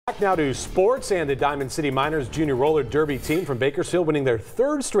now to sports, and the Diamond City Miners Junior Roller Derby team from Bakersfield winning their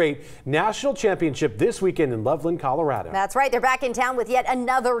third straight national championship this weekend in Loveland, Colorado. That's right. They're back in town with yet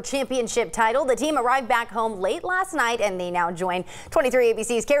another championship title. The team arrived back home late last night, and they now join 23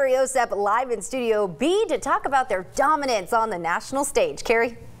 ABC's Carrie Osep live in Studio B to talk about their dominance on the national stage.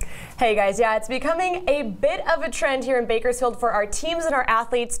 Carrie? Hey guys, yeah, it's becoming a bit of a trend here in Bakersfield for our teams and our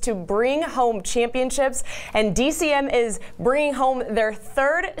athletes to bring home championships, and DCM is bringing home their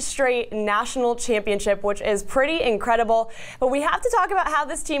third straight national championship, which is pretty incredible. But we have to talk about how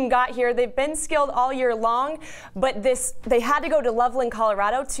this team got here. They've been skilled all year long, but they had to go to Loveland,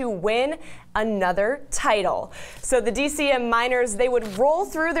 Colorado to win another title. So the DCM Miners, they would roll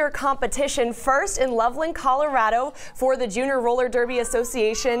through their competition first in Loveland, Colorado for the Junior Roller Derby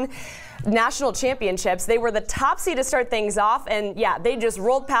Association National Championships. They were the top seed to start things off, and yeah, they just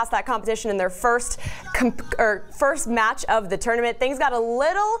rolled past that competition in their first match of the tournament. Things got a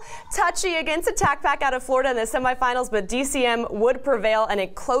little touchy against Attack Pack out of Florida in the semifinals, but DCM would prevail in a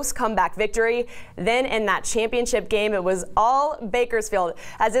close comeback victory. Then in that championship game, it was all Bakersfield,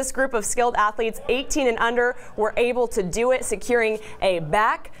 as this group of skilled athletes 18 and under were able to do it, securing a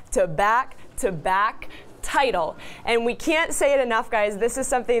back-to-back-to-back title. And we can't say it enough, guys. This is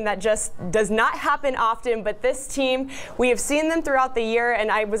something that just does not happen often, but this team, we have seen them throughout the year, and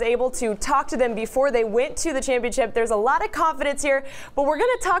I was able to talk to them before they went to the championship. There's a lot of confidence here, but we're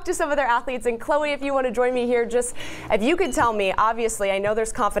going to talk to some of their athletes. And Chloe, if you want to join me here, just if you could tell me, obviously I know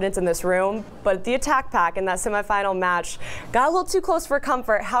there's confidence in this room, but the Attack Pack in that semifinal match got a little too close for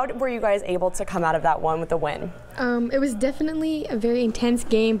comfort. How were you guys able to come out of that one with a win? It was definitely a very intense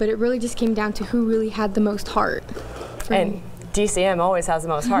game, but it really just came down to who really had the most heart. And DCM always has the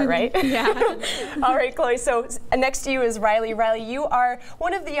most heart, right? Yeah. All right, Chloe, so next to you is Riley. Riley, you are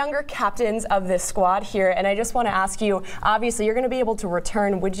one of the younger captains of this squad here, and I just want to ask you, obviously you're going to be able to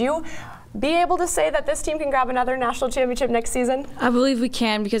return. Would you be able to say that this team can grab another national championship next season? I believe we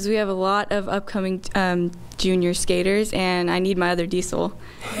can, because we have a lot of upcoming junior skaters, and I need my other diesel.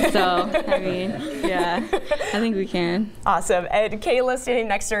 So, I mean, yeah, I think we can. Awesome. And Kayla standing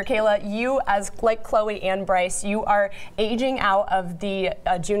next to her. Kayla, you, as like Chloe and Bryce, you are aging out of the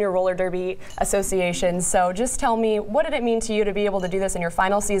Junior Roller Derby Association. So just tell me, what did it mean to you to be able to do this in your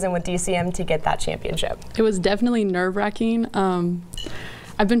final season with DCM to get that championship? It was definitely nerve-wracking.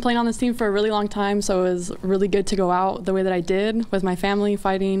 I've been playing on this team for a really long time, so it was really good to go out the way that I did with my family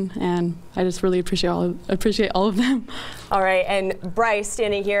fighting, and I just really appreciate all of them. All right, and Bryce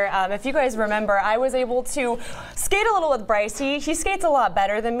standing here. If you guys remember, I was able to skate a little with Bryce. He skates a lot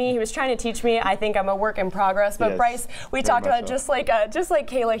better than me. He was trying to teach me. I think I'm a work in progress. But yes, Bryce, we talked about just like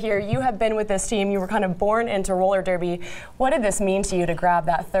Kayla here. You have been with this team. You were kind of born into roller derby. What did this mean to you to grab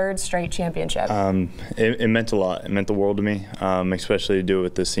that third straight championship? It meant a lot. It meant the world to me, especially to do it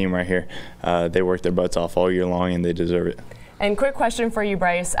with this team right here. They worked their butts off all year long, and they deserve it. And quick question for you,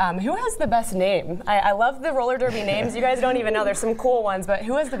 Bryce. Who has the best name? I love the roller derby names. You guys don't even know. There's some cool ones, but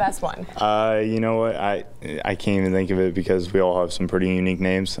who has the best one? You know what? I can't even think of it, because we all have some pretty unique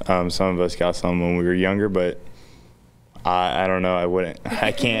names. Some of us got some when we were younger, but I don't know. I wouldn't.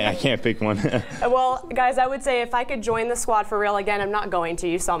 I can't pick one. Well, guys, I would say if I could join the squad for real again, I'm not going to.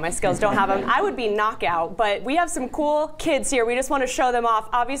 You saw my skills, don't have them. I would be knockout. But we have some cool kids here. We just want to show them off.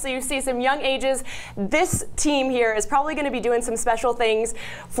 Obviously, you see some young ages. This team here is probably going to be doing some special things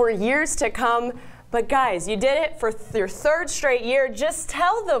for years to come. But guys, you did it for your third straight year. Just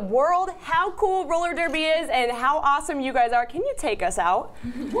tell the world how cool roller derby is and how awesome you guys are. Can you take us out?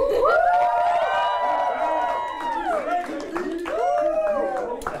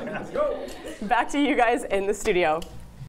 Back to you guys in the studio.